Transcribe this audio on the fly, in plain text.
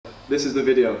this is the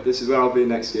video. This is where I'll be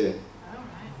next year.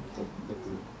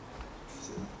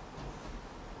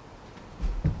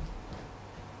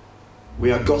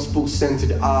 We are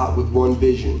gospel-centered art with one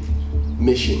vision,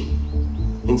 mission.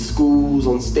 In schools,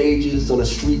 on stages, on the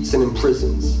streets and in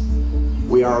prisons.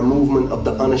 We are a movement of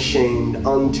the unashamed,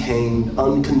 untamed,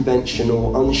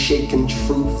 unconventional, unshaken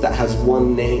truth that has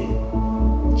one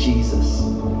name, Jesus.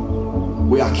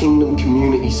 We are kingdom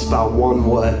community spelled one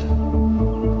word,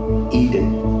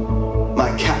 Eden.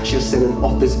 Might catch us in an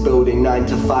office building 9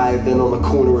 to 5, then on the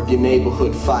corner of your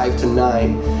neighborhood 5 to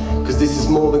 9. Cause this is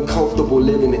more than comfortable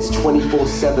living, it's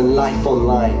 24/7 life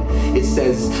online. It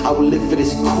says, I will live for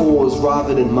this cause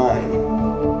rather than mine.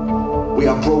 We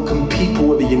are broken people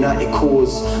with a united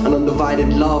cause, an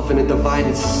undivided love in a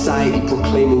divided society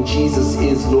proclaiming Jesus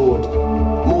is Lord.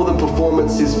 More than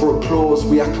performances for applause,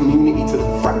 we are community to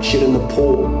the fractured and the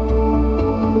poor.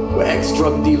 Where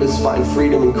ex-drug dealers find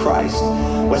freedom in Christ,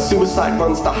 where suicide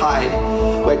runs to hide,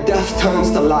 where death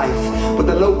turns to life, where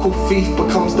the local thief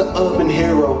becomes the urban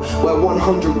hero, where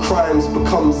 100 crimes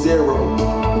become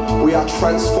 0. We are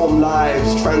transformed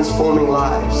lives, transforming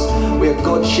lives. We are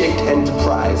God-shaped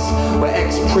enterprise, where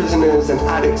ex-prisoners and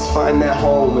addicts find their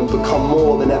home and become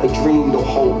more than ever dreamed or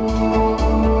hoped.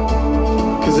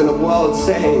 Cause in a world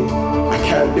saying, I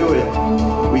can't do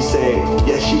it, we say,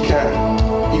 yes you can.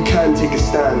 You can take a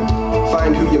stand,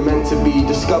 find who you're meant to be,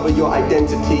 discover your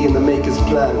identity in the Maker's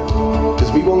plan. Cause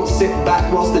we won't sit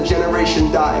back whilst the generation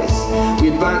dies. We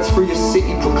advance through your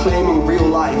city proclaiming real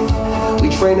life. We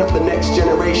train up the next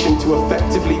generation to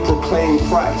effectively proclaim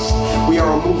Christ. We are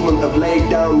a movement of laid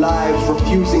down lives,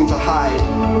 refusing to hide.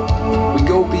 We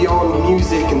go beyond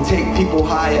music and take people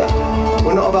higher.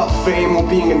 We're not about fame or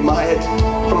being admired.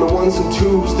 From the ones and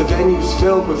twos to venues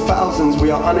filled with thousands,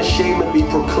 we are unashamedly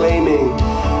proclaiming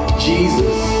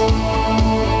Jesus.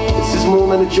 This is more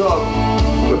than a job.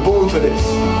 We're born for this.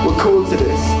 We're called to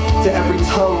this. To every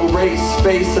tongue, race,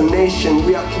 face, and nation,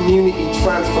 we are community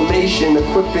transformation,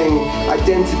 equipping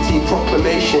identity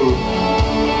proclamation.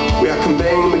 We are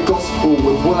conveying the gospel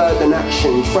with word and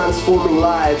action, transforming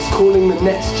lives, calling the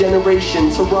next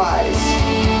generation to rise.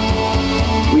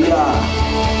 We are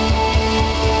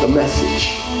the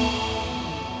message.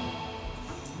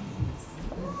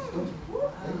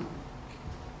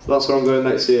 So that's where I'm going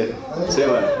next year. See you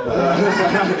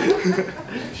later.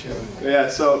 Yeah,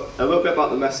 so a little bit about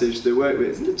the message they work with.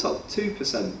 Isn't it top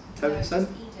 2%? 10%?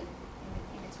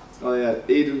 Oh yeah,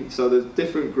 Eden. So there's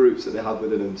different groups that they have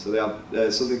within them. So they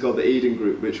have something called the Eden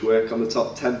Group, which work on the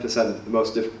top 10%, the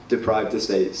most deprived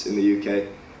estates in the UK.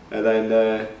 And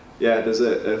then yeah, there's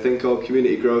a thing called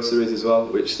Community Groceries as well,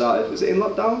 which started, was it in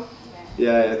lockdown?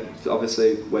 Yeah,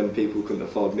 obviously when people couldn't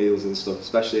afford meals and stuff,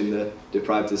 especially in the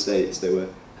deprived estates, they were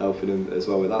helping them as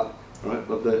well with that. Alright,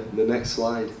 love the next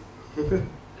slide.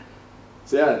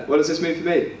 So yeah, what does this mean for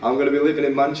me? I'm going to be living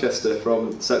in Manchester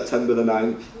from September the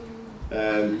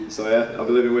 9th. So yeah, I'll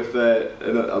be living with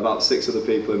about 6 other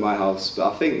people in my house,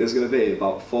 but I think there's going to be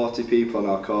about 40 people on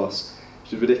our course,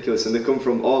 which is ridiculous, and they come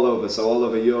from all over, so all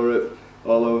over Europe,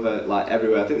 all over, like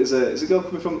everywhere. I think there's a girl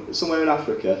coming from somewhere in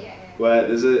Africa, where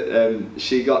there's a,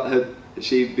 she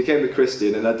became a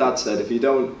Christian, and her dad said, if you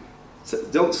don't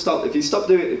stop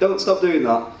doing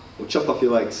that, we'll chop off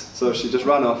your legs. So she just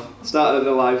ran off, started in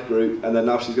a live group, and then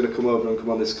now she's going to come over and come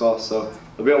on this course. So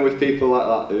I'll be on with people like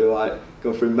that who are like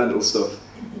going through mental stuff.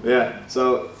 Yeah.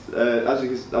 So as you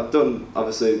can, I've done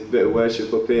obviously a bit of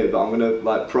worship up here, but I'm going to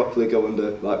like properly go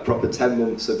under like proper 10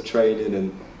 months of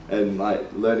training and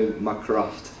like learning my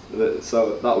craft.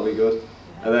 So that'll be good.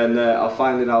 And then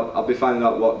I'll be finding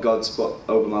out what God's put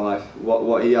over my life,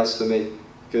 what He has for me.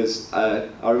 Because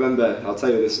I remember, I'll tell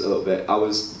you this a little bit, I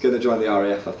was going to join the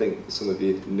RAF, I think some of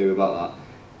you knew about that,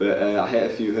 but I hit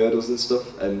a few hurdles and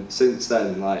stuff, and since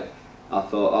then, like, I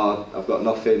thought, oh, I've got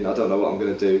nothing, I don't know what I'm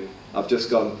going to do. I've just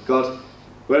gone, God,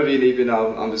 wherever you need me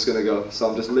now, I'm just going to go. So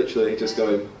I'm just literally just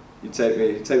going, you take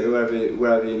me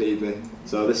wherever you need me.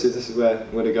 So this is where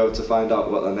I'm going to go to find out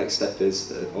what the next step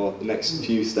is, or the next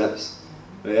few steps.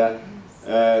 But yeah,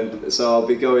 so I'll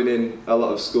be going in a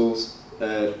lot of schools,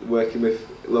 working with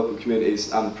local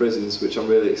communities and prisons, which I'm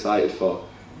really excited for,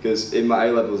 because in my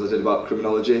A-levels I did about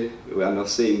criminology, and I've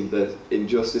seen the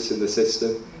injustice in the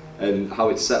system and how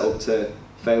it's set up to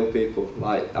fail people.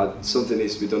 Like, something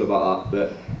needs to be done about that.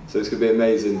 But so it's going to be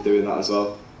amazing doing that as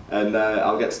well, and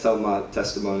I'll get to tell my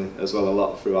testimony as well a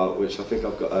lot throughout, which I think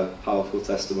I've got a powerful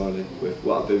testimony with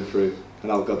what I've been through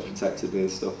and how God's protected me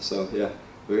and stuff. So yeah,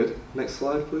 we're good. Next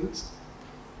slide, please.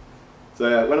 So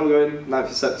yeah, when I'm going,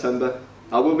 9th of September,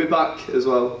 I will be back as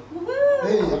well.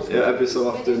 Yeah, every so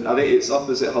often. I think it's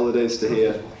opposite holidays to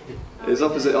here. It's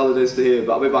opposite holidays to here,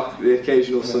 but I'll be back the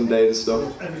occasional Sunday and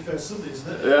stuff. Every first Sunday,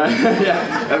 isn't it?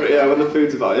 Yeah, when the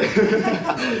food's about it.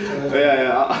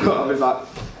 I'll be back.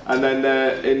 And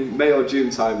then in May or June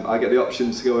time, I get the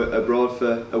option to go abroad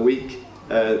for a week.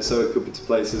 So it could be to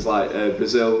places like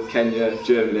Brazil, Kenya,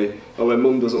 Germany, or where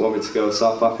Mum doesn't want me to go,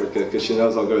 South Africa, because she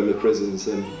knows I'll go in the prisons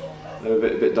and they're a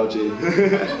bit dodgy.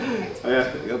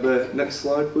 Yeah, got the next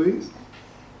slide, please.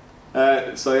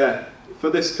 So yeah,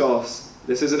 for this course,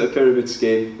 this isn't a pyramid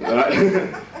scheme, right?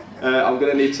 I'm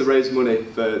going to need to raise money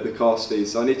for the course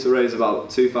fees, so I need to raise about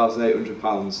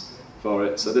 £2,800 for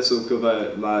it. So this will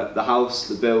cover the house,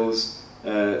 the bills,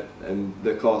 and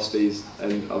the course fees,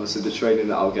 and obviously the training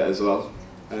that I'll get as well.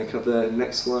 And I can have the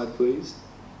next slide, please.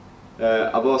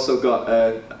 I've also got,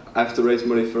 I have to raise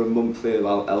money for a monthly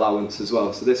allowance as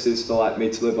well. So this is for like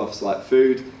me to live off, so like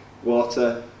food,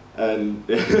 water, and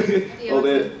all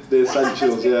the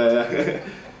essentials.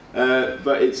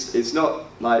 But it's not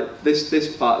like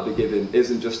this part of the giving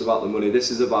isn't just about the money.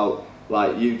 This is about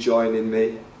like you joining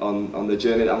me on the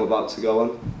journey that I'm about to go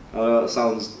on. I know that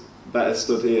sounds better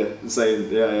stood here and saying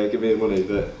yeah give me the money,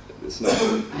 but it's not.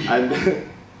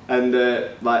 and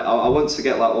like I want to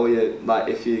get like all your, like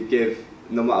if you give,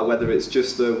 no matter whether it's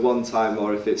just a one time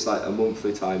or if it's like a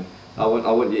monthly time, I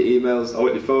want your emails, I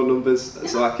want your phone numbers,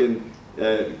 so I can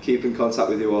keep in contact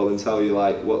with you all and tell you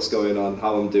like what's going on,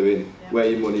 how I'm doing, where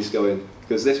your money's going,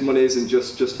 because this money isn't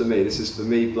just for me. This is for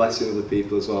me blessing other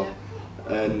people as well.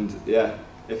 And yeah,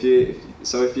 if you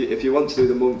want to do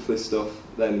the monthly stuff,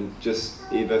 then just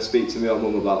either speak to me or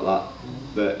Mum about that.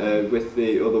 But with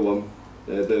the other one,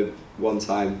 the one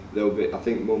time, there'll be, I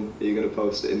think Mum, you're going to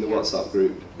post it in the WhatsApp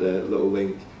group, the little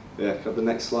link. Yeah, can I have the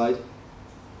next slide?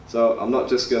 So I'm not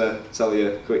just going to tell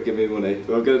you, quick give me money,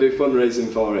 we're going to do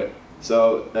fundraising for it.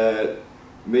 So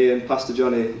me and Pastor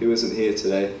Johnny, who isn't here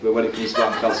today, but when he comes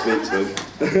back I'll speak to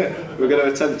him. We're going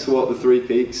to attempt to walk the 3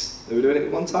 peaks. Are we doing it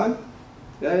one time?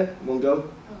 Yeah, one go.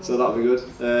 So that'll be good.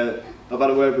 I've had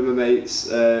a word with my mates.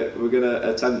 We're going to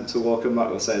attempt to walk a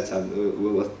marathon. I'll say attempt.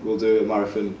 We'll do a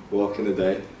marathon walk in a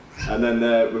day, and then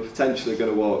we're potentially going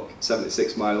to walk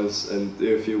 76 miles and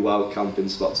do a few wild camping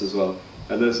spots as well.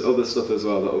 And there's other stuff as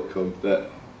well that will come.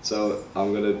 So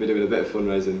I'm going to be doing a bit of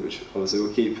fundraising, which obviously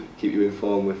will keep you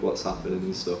informed with what's happening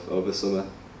and stuff over summer.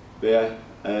 But yeah,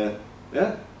 can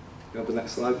you have the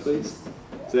next slide, please?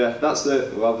 So yeah, that's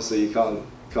it. Well, obviously you can't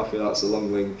copy. That's a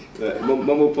long link. Mum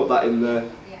will put that in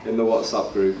the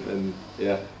WhatsApp group, and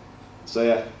yeah. So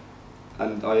yeah,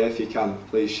 and oh yeah, if you can,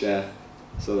 please share.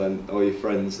 So then all your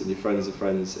friends and your friends of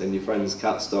friends and your friends'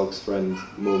 cats, dogs, friend,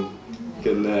 Mum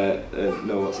can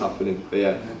know what's happening. But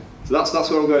yeah, so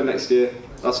that's where I'm going next year.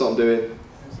 That's what I'm doing.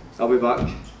 I'll be back.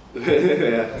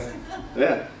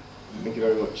 Yeah. Thank you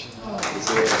very much.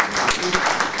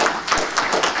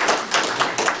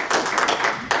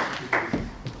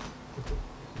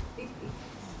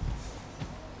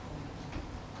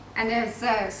 And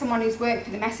as someone who's worked for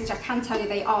The Message, I can tell you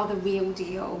they are the real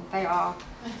deal. They are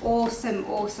awesome,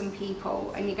 awesome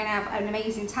people, and you're going to have an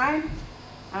amazing time.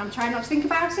 And I'm trying not to think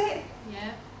about it.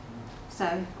 Yeah.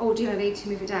 So, do you need to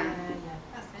move it down? Yeah,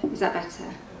 that's it. Is that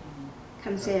better?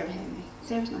 Can Sarah hear me?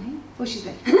 Sarah's not here? Oh, she's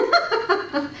there.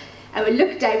 I will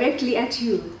look directly at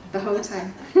you the whole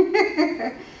time.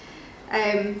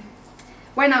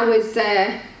 When I was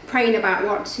praying about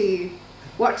what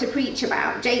to preach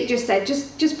about, Jake just said,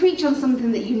 just preach on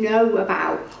something that you know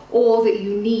about or that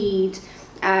you need,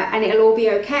 and it'll all be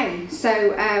okay.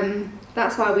 So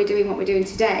that's why we're doing what we're doing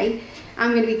today.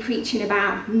 I'm going to be preaching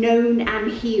about known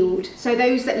and healed. So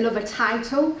those that love a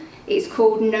title, it's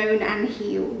called Known and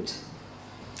Healed.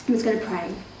 I'm just going to pray.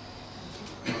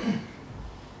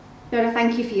 Lord, I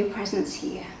thank you for your presence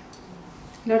here.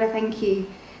 Lord, I thank you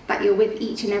that you're with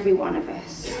each and every one of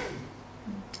us.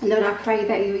 Lord, I pray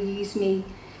that you'll use me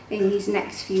in these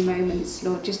next few moments,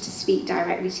 Lord, just to speak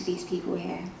directly to these people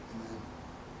here.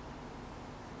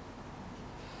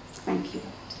 Thank you,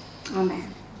 Lord.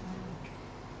 Amen.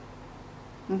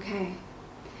 Okay.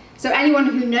 So anyone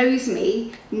who knows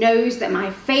me knows that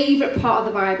my favourite part of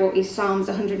the Bible is Psalms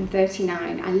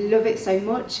 139. I love it so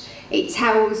much. It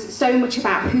tells so much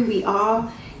about who we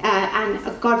are and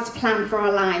of God's plan for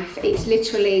our life. It's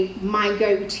literally my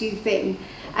go-to thing.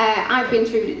 I've been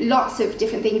through lots of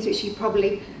different things which you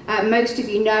probably, most of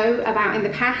you know about in the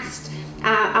past.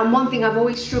 And one thing I've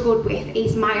always struggled with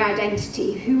is my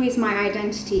identity. Who is my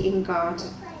identity in God?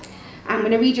 I'm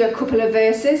going to read you a couple of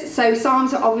verses. So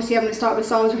Psalms, obviously I'm going to start with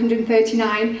Psalms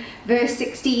 139. Verse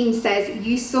 16 says,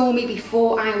 "You saw me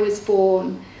before I was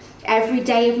born. Every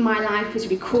day of my life was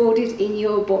recorded in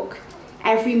your book.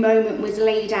 Every moment was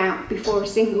laid out before a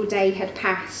single day had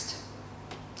passed.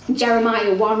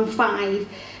 Jeremiah 1:5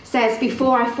 says,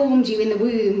 "Before I formed you in the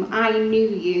womb, I knew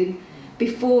you.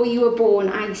 Before you were born,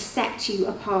 I set you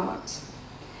apart."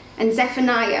 And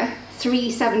Zephaniah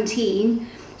 3:17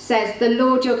 says, "The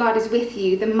Lord your God is with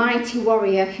you, the mighty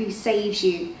warrior who saves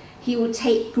you. He will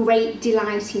take great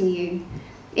delight in you.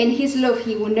 In his love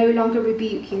he will no longer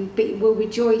rebuke you, but will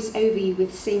rejoice over you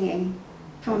with singing."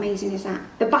 How amazing is that?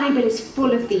 The Bible is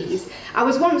full of these. I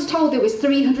was once told there was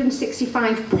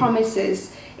 365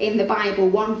 promises in the Bible,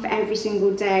 one for every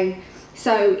single day.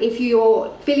 So if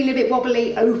you're feeling a bit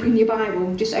wobbly, open your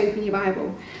Bible. Just open your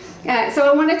Bible. So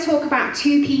I want to talk about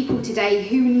two people today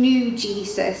who knew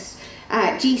Jesus.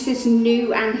 Jesus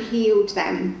knew and healed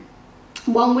them.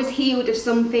 One was healed of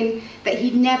something that he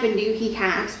never knew he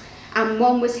had, and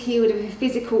one was healed of a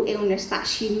physical illness that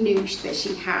she knew that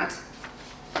she had.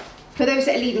 For those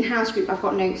that are leading house group, I've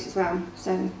got notes as well,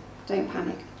 so don't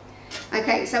panic.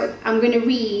 Okay, so I'm going to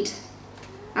read.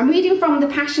 I'm reading from the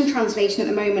Passion Translation at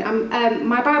the moment.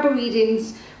 My Bible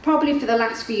readings, probably for the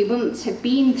last few months, have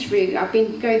been through. I've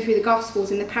been going through the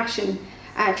Gospels in the Passion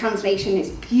Translation. It's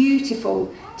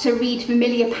beautiful to read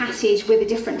familiar passage with a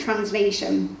different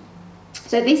translation.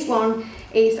 So this one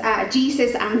is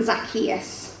Jesus and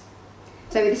Zacchaeus.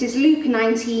 So this is Luke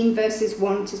 19, verses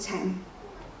 1 to 10.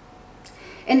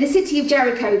 In the city of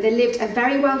Jericho, there lived a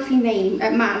very wealthy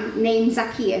man named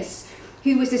Zacchaeus,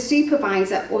 who was a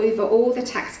supervisor over all the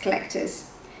tax collectors.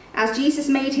 As Jesus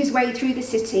made his way through the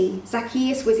city,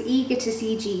 Zacchaeus was eager to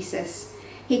see Jesus.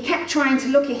 He kept trying to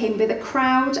look at him, but the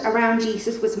crowd around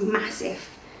Jesus was massive.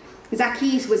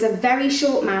 Zacchaeus was a very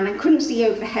short man and couldn't see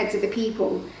over the heads of the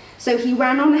people. So he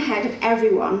ran on ahead of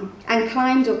everyone and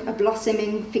climbed up a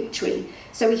blossoming fig tree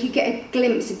so he could get a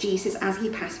glimpse of Jesus as he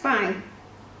passed by.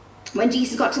 When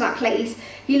Jesus got to that place,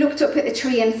 he looked up at the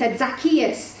tree and said,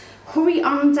 "Zacchaeus, hurry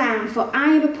on down, for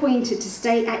I am appointed to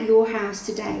stay at your house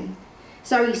today."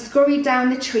 So he scurried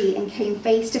down the tree and came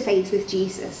face to face with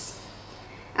Jesus.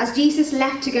 As Jesus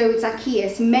left to go with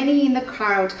Zacchaeus, many in the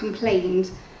crowd complained,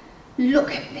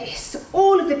 "Look at this,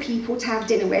 all of the people to have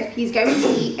dinner with, he's going to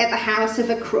eat at the house of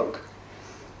a crook."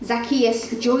 Zacchaeus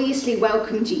joyously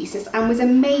welcomed Jesus and was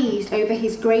amazed over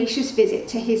his gracious visit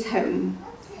to his home.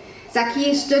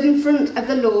 Zacchaeus stood in front of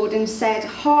the Lord and said,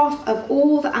 "Half of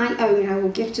all that I own I will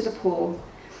give to the poor.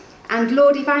 And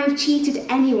Lord, if I have cheated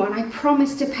anyone, I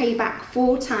promise to pay back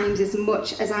 4 times as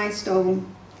much as I stole."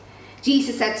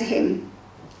 Jesus said to him,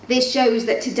 "This shows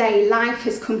that today life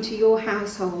has come to your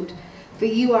household, for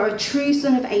you are a true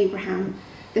son of Abraham.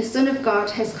 The Son of God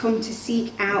has come to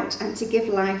seek out and to give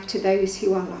life to those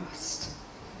who are lost."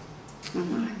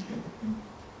 Oh,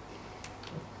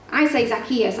 I say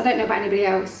Zacchaeus, I don't know about anybody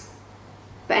else.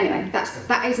 But anyway,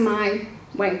 that is my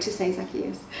way to say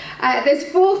Zacchaeus. There's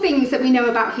 4 things that we know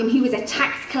about him. He was a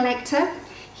tax collector.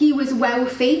 He was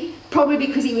wealthy, probably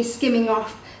because he was skimming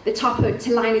off the top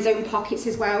to line his own pockets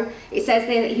as well. It says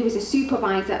there that he was a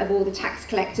supervisor of all the tax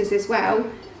collectors as well.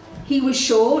 He was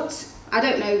short. I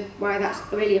don't know why that's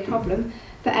really a problem.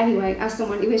 But anyway, as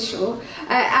someone who is short,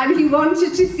 and he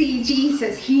wanted to see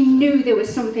Jesus, he knew there was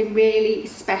something really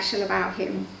special about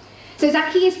him. So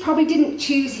Zacchaeus probably didn't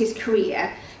choose his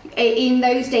career. In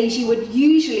those days, you would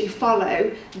usually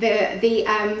follow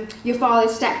your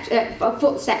father's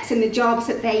footsteps in the jobs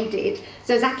that they did.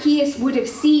 So Zacchaeus would have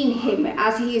seen him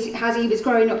as he was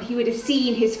growing up. He would have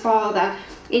seen his father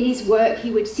in his work.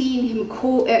 He would have seen him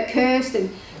cursed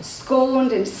and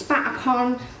scorned and spat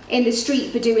upon in the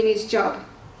street for doing his job.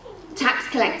 Tax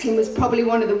collecting was probably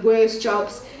one of the worst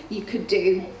jobs you could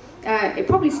do. It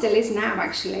probably still is now,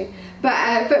 actually.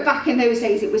 But back in those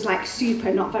days, it was like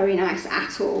super not very nice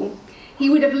at all. He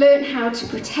would have learned how to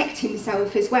protect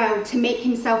himself as well, to make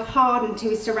himself hardened to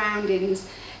his surroundings,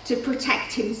 to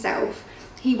protect himself.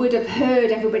 He would have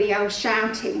heard everybody else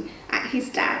shouting at his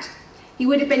dad. He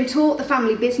would have been taught the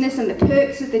family business and the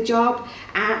perks of the job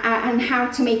and how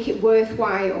to make it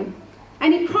worthwhile.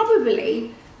 And he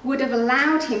probably would have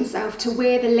allowed himself to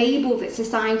wear the label that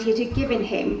society had given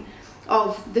him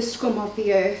of the scum of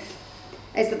the earth.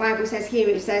 As the Bible says here,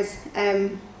 it says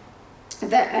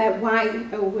that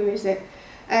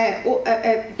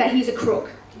he's a crook.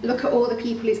 Look at all the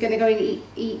people he's going to go and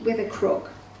eat with a crook.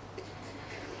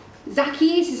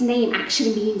 Zacchaeus' name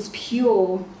actually means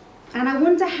pure. And I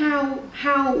wonder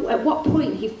at what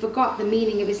point he forgot the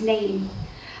meaning of his name.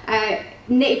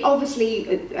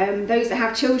 Obviously, those that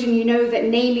have children, you know that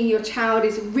naming your child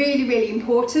is really, really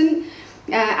important.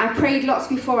 I prayed lots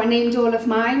before I named all of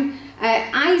mine.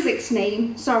 Isaac's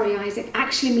name, sorry Isaac,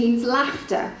 actually means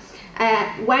laughter.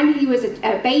 When he was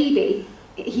a baby,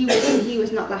 he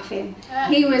was not laughing.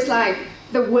 He was like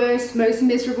the worst, most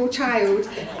miserable child.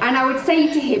 And I would say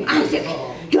to him, "Isaac,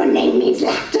 your name means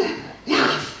laughter,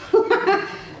 laugh.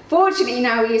 Fortunately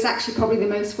now he is actually probably the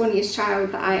most funniest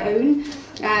child that I own,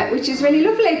 which is really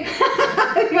lovely.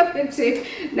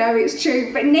 No, it's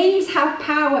true. But names have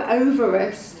power over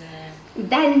us.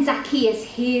 Then Zacchaeus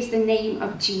hears the name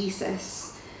of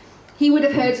Jesus. He would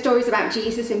have heard stories about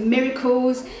Jesus and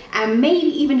miracles, and maybe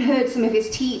even heard some of his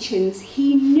teachings.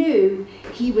 He knew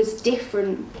he was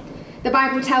different. The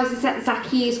Bible tells us that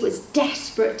Zacchaeus was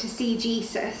desperate to see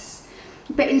Jesus.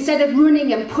 But instead of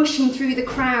running and pushing through the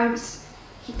crowds,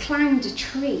 he climbed a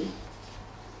tree.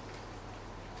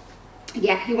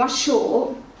 Yeah, he was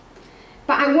short,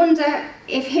 but I wonder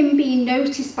if him being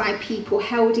noticed by people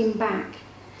held him back.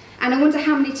 And I wonder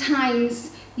how many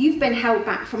times you've been held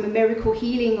back from a miracle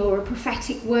healing or a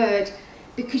prophetic word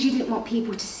because you didn't want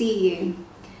people to see you.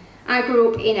 I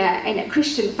grew up in a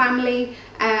Christian family,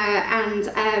 and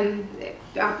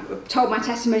I've told my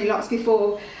testimony lots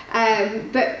before,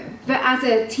 but as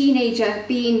a teenager,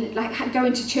 being like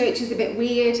going to church is a bit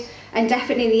weird, and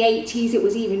definitely in the 80s it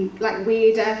was even like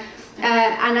weirder.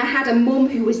 And I had a mum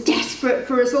who was desperate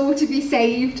for us all to be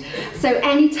saved, so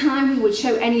anytime we would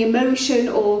show any emotion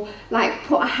or like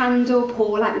put a hand up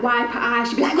or like wipe her eyes,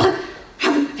 she'd be like, "What?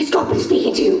 Has God been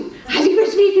speaking to you? Has he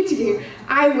been speaking to you?"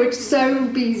 I would so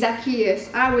be Zacchaeus.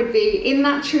 I would be in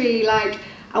that tree like,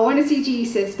 I want to see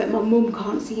Jesus, but my mum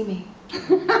can't see me.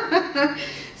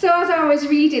 So as I was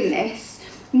reading this,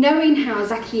 knowing how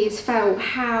Zacchaeus felt,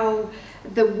 how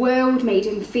the world made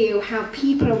him feel, how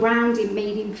people around him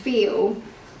made him feel,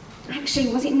 actually,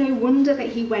 was it no wonder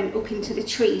that he went up into the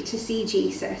tree to see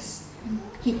Jesus?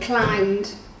 He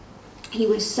climbed. He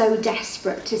was so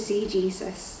desperate to see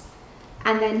Jesus.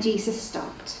 And then Jesus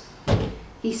stopped.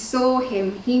 He saw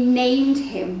him, he named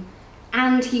him,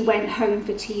 and he went home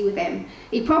for tea with him.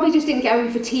 He probably just didn't go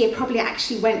home for tea, he probably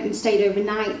actually went and stayed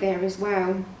overnight there as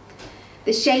well.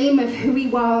 The shame of who he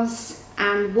was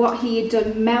and what he had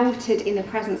done melted in the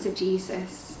presence of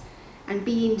Jesus, and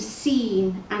being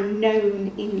seen and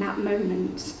known in that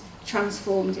moment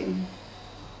transformed him.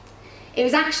 It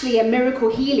was actually a miracle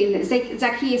healing that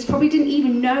Zacchaeus probably didn't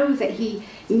even know that he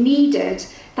needed,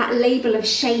 that label of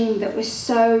shame that was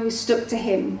so stuck to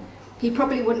him. He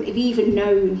probably wouldn't have even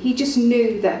known. He just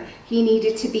knew that he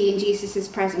needed to be in Jesus'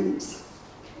 presence.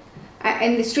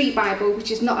 In the Street Bible, which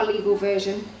is not a legal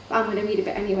version, but I'm going to read a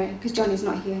bit anyway, because Johnny's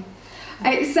not here.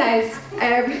 It says,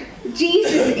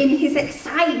 Jesus in his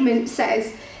excitement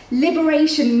says,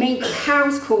 "Liberation makes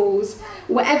house calls.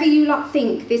 Whatever you lot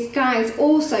think, this guy's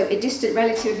also a distant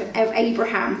relative of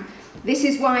Abraham. This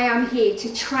is why I'm here,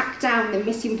 to track down the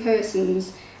missing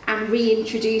persons and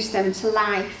reintroduce them to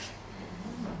life."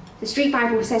 The Street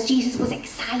Bible says Jesus was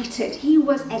excited. He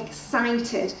was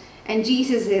excited. And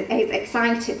Jesus is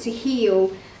excited to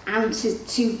heal and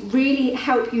to really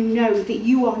help you know that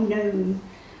you are known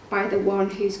by the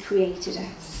one who's created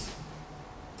us.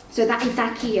 So that is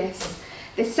Zacchaeus.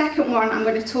 The second one I'm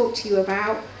going to talk to you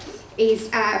about is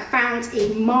found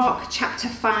in Mark chapter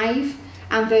 5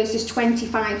 and verses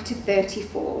 25 to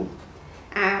 34.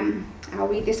 I'll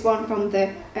read this one from the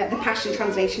Passion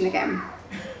Translation again.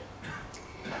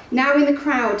 "Now in the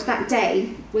crowd that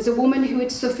day was a woman who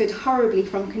had suffered horribly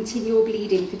from continual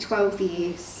bleeding for 12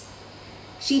 years.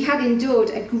 She had endured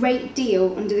a great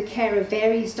deal under the care of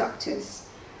various doctors.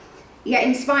 Yet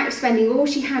in spite of spending all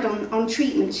she had on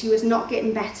treatment, she was not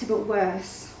getting better but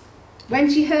worse. When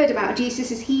she heard about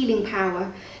Jesus' healing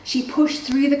power, she pushed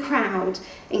through the crowd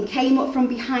and came up from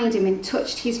behind him and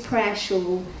touched his prayer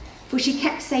shawl, for she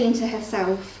kept saying to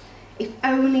herself, 'If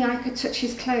only I could touch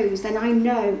his clothes, then I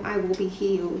know I will be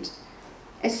healed.'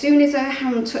 As soon as her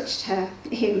hand touched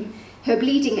him, her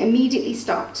bleeding immediately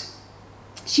stopped.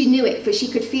 She knew it, for she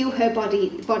could feel her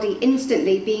body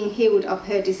instantly being healed of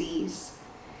her disease.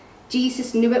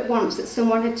 Jesus knew at once that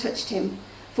someone had touched him,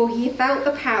 for he felt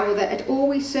the power that had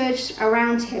always surged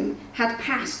around him had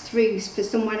passed through for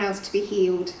someone else to be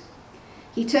healed.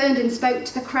 He turned and spoke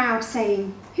to the crowd,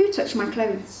 saying, 'Who touched my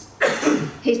clothes?'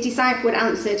 His disciple had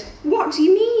answered, 'What do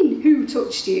you mean, who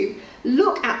touched you?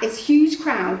 Look at this huge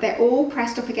crowd, they're all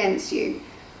pressed up against you.'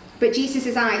 But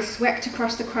Jesus' eyes swept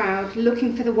across the crowd,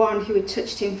 looking for the one who had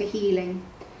touched him for healing.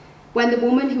 When the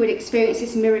woman who had experienced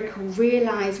this miracle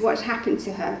realised what had happened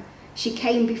to her, she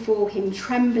came before him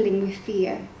trembling with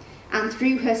fear and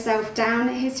threw herself down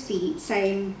at his feet,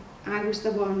 saying, 'I was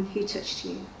the one who touched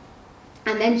you.'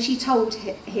 And then she told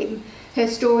him her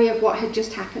story of what had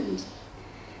just happened.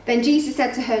 Then Jesus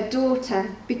said to her,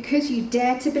 'Daughter, because you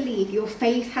dare to believe, your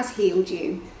faith has healed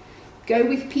you. Go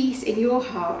with peace in your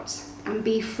heart and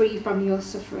be free from your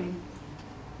suffering.'"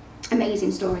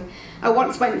 Amazing story. I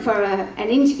once went for an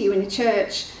interview in a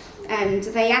church, and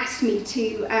they asked me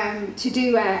to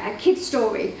do a kid's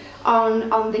story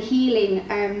on the healing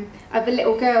of the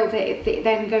little girl that it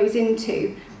then goes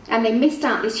into, and they missed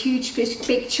out this huge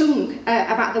big chunk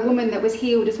about the woman that was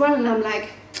healed as well, and I'm like,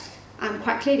 I'm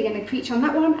quite clearly going to preach on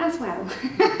that one as well.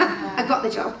 I got the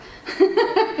job.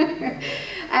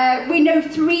 We know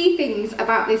 3 things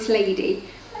about this lady.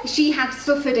 She had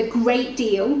suffered a great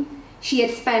deal, she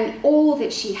had spent all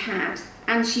that she had,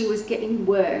 and she was getting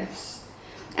worse.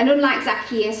 And unlike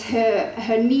Zacchaeus,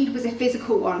 her need was a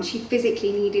physical one. She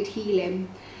physically needed healing.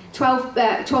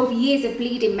 12 years of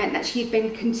bleeding meant that she had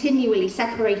been continually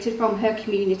separated from her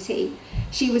community.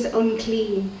 She was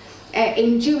unclean.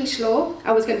 In Jewish law,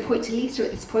 I was going to point to Lisa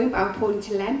at this point, but I'll point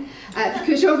to Len,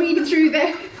 because you're reading through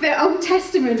the Old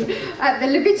Testament. The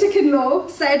Levitican law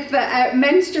said that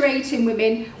menstruating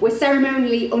women were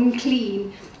ceremonially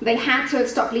unclean. They had to have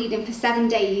stopped bleeding for 7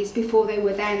 days before they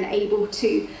were then able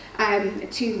to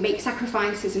make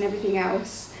sacrifices and everything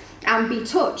else and be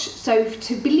touched. So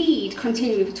to bleed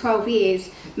continually for 12 years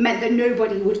meant that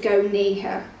nobody would go near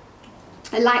her.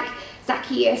 And like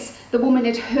Zacchaeus, the woman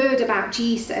had heard about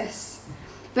Jesus.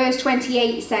 Verse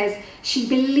 28 says, she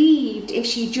believed if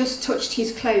she just touched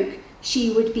his cloak,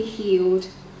 she would be healed.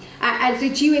 As a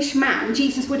Jewish man,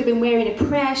 Jesus would have been wearing a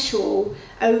prayer shawl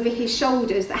over his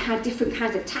shoulders that had different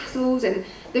kinds of tassels, and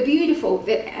the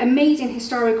amazing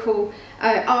historical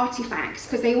artifacts,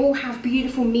 because they all have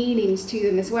beautiful meanings to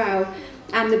them as well.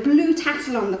 And the blue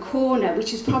tassel on the corner,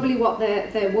 which is probably what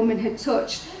the woman had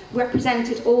touched,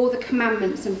 represented all the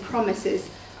commandments and promises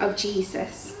of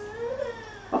Jesus,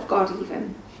 of God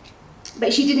even.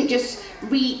 But she didn't just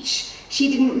reach, she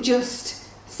didn't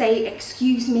just say,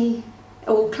 excuse me,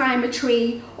 or climb a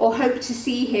tree, or hope to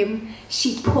see him.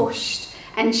 She pushed,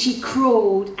 and she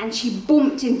crawled, and she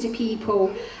bumped into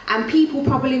people, and people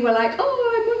probably were like,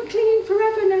 oh, I'm unclean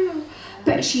forever now.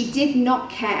 But she did not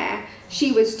care.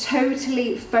 She was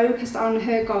totally focused on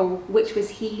her goal, which was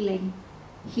healing.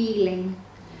 Healing.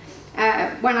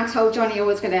 When I told Johnny I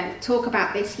was going to talk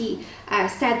about this, he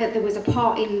said that there was a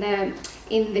part in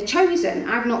the Chosen,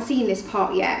 I've not seen this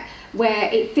part yet, where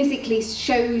it physically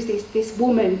shows this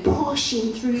woman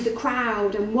pushing through the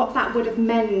crowd and what that would have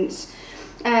meant.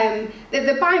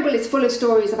 The Bible is full of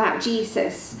stories about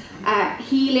Jesus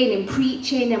healing and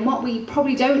preaching, and what we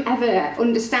probably don't ever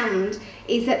understand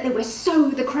is that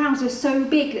the crowds were so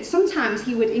big that sometimes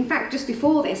he would, in fact just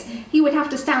before this, he would have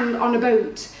to stand on a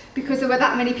boat because there were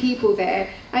that many people there.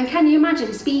 And can you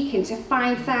imagine speaking to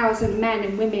 5,000 men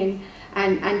and women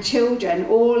and children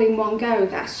all in one go?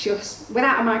 That's just,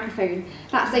 without a microphone,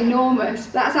 that's enormous.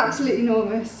 That's absolutely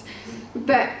enormous.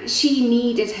 But she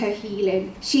needed her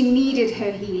healing. She needed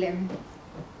her healing.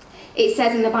 It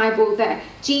says in the Bible that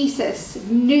Jesus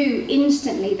knew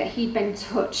instantly that he'd been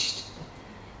touched,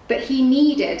 but he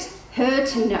needed her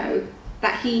to know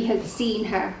that he had seen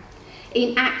her.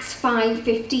 In Acts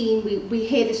 5:15, we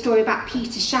hear the story about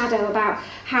Peter's shadow, about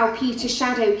how Peter's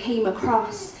shadow came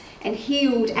across and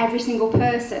healed every single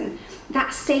person.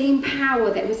 That same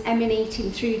power that was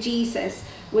emanating through Jesus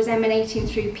was emanating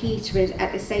through Peter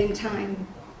at the same time.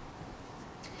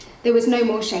 There was no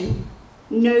more shame,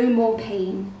 no more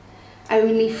pain,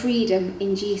 only freedom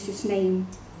in Jesus' name.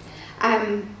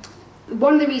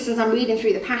 One of the reasons I'm reading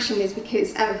through the Passion is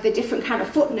because of the different kind of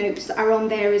footnotes that are on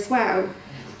there as well.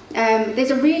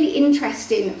 There's a really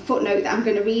interesting footnote that I'm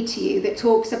going to read to you that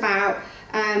talks about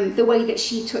the way that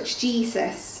she touched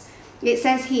Jesus. It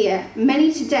says here,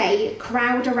 many today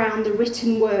crowd around the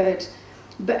written word,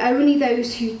 but only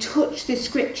those who touch the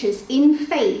scriptures in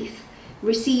faith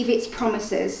receive its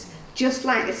promises, just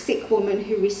like the sick woman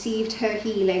who received her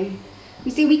healing. You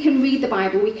see, we can read the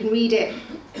Bible, we can read it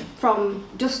from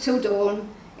dusk till dawn.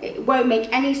 It won't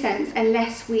make any sense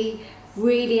unless we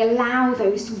really allow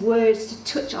those words to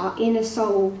touch our inner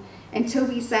soul, until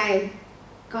we say,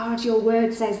 God, your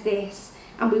word says this,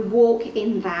 and we walk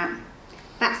in that.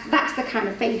 That's the kind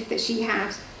of faith that she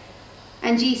had.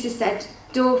 And Jesus said,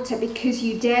 daughter, because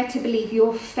you dare to believe,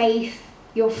 your faith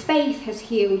has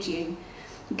healed you.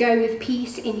 Go with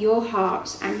peace in your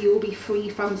heart and you'll be free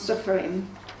from suffering.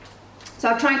 So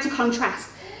I've tried to contrast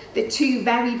the two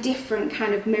very different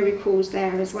kind of miracles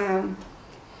there as well.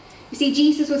 You see,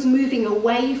 Jesus was moving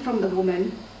away from the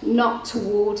woman, not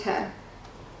toward her.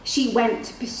 She went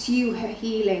to pursue her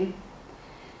healing.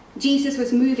 Jesus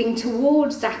was moving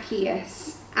towards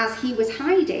Zacchaeus as he was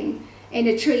hiding in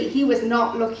a tree. He was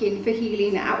not looking for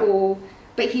healing at all,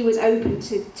 but he was open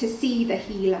to see the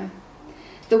healer.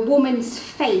 The woman's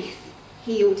faith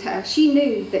healed her. She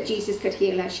knew that Jesus could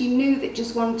heal her. She knew that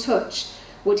just one touch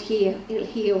would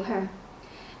heal her.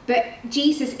 But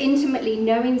Jesus, intimately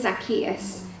knowing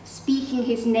Zacchaeus, speaking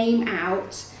his name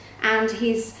out, and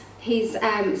Zacchaeus'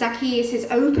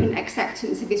 open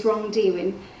acceptance of his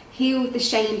wrongdoing healed the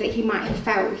shame that he might have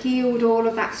felt, healed all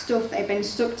of that stuff that had been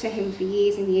stuck to him for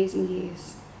years and years and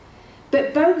years.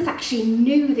 But both actually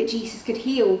knew that Jesus could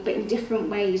heal, but in different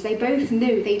ways. They both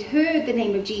knew, they'd heard the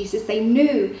name of Jesus, they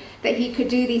knew that he could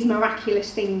do these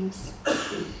miraculous things.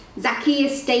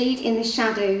 Zacchaeus stayed in the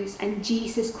shadows and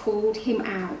Jesus called him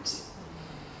out.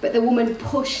 But the woman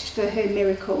pushed for her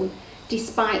miracle,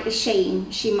 despite the shame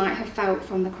she might have felt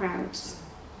from the crowds.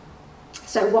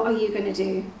 So what are you going to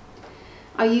do?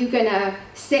 Are you going to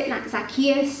sit like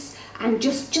Zacchaeus and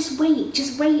just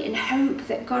wait and hope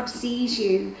that God sees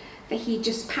you, that he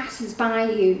just passes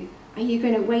by you? Are you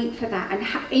going to wait for that? And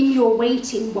in your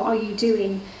waiting, what are you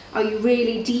doing? Are you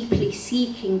really deeply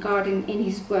seeking God in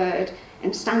his word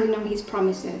and standing on his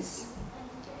promises?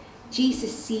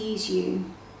 Jesus sees you.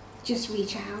 Just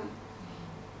reach out.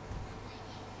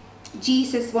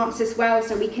 Jesus wants us well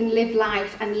so we can live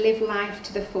life and live life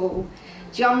to the full.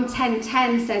 John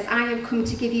 10:10 says, I have come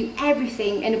to give you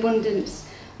everything in abundance,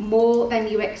 more than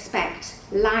you expect,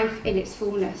 life in its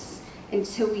fullness,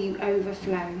 until you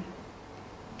overflow.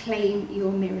 Claim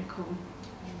your miracle.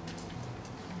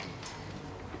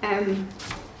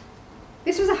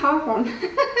 This was a hard one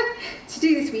to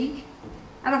do this week,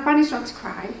 and I've managed not to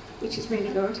cry, which is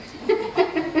really good.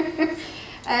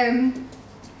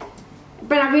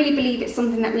 But I really believe it's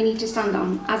something that we need to stand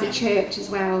on as a church as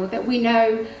well, that we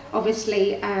know,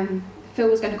 obviously, Phil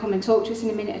was going to come and talk to us in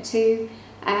a minute or two,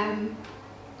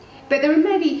 but there are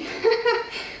many,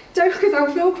 don't, because I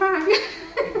will cry.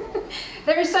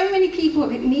 There are so many people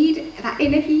that need that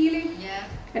inner healing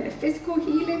and a physical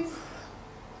healing.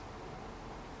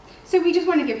 So we just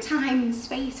want to give time and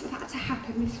space for that to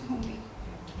happen this morning.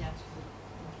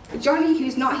 Johnny,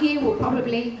 who's not here, will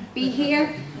probably be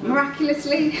here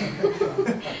miraculously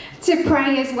to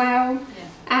pray as well.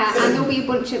 And there'll be a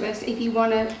bunch of us if you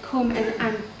want to come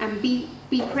and be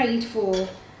prayed for,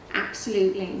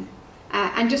 absolutely.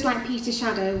 And just like Peter's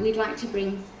shadow, we'd like to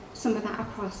bring some of that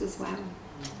across as well.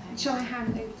 Shall I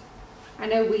hand over? I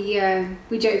know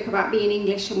we joke about being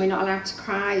English and we're not allowed to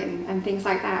cry and things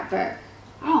like that, but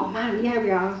oh man, yeah,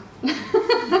 we are.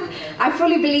 I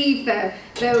fully believe that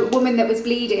the woman that was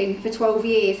bleeding for 12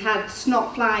 years had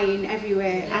snot flying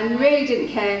everywhere and really didn't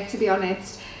care, to be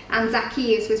honest. And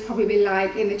Zacchaeus was probably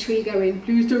like in the tree going,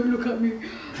 please don't look at me.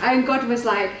 And God was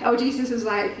like, oh, Jesus was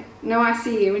like, no, I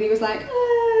see you. And he was like,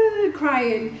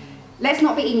 crying. Let's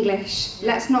not be English.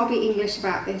 Let's not be English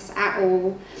about this at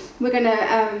all. We're going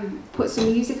to put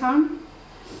some music on.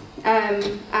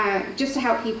 Just to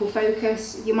help people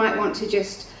focus. You might want to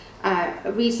just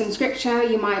read some scripture.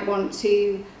 You might want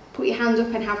to put your hand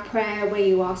up and have prayer where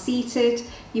you are seated.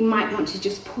 You might want to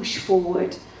just push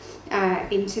forward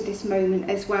into this moment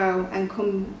as well and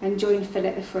come and join Phil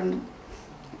at the front.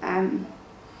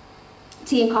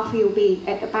 Tea and coffee will be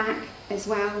at the back as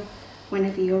well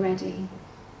whenever you're ready.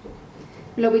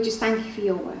 Lord, we just thank you for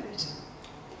your word.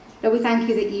 Lord, we thank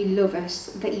you that you love us,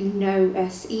 that you know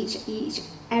us,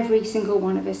 every single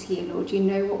one of us here, Lord. You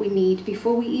know what we need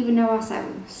before we even know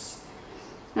ourselves.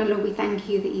 And Lord, we thank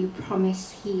you that you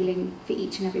promise healing for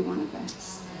each and every one of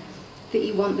us, that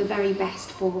you want the very best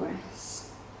for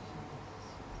us.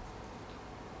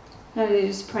 Lord, I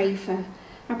just pray for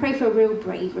real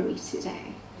bravery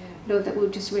today. Lord, that we'll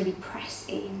just really press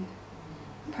in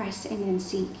and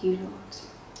seek you, Lord.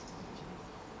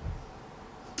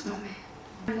 Amen.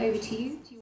 Over to you.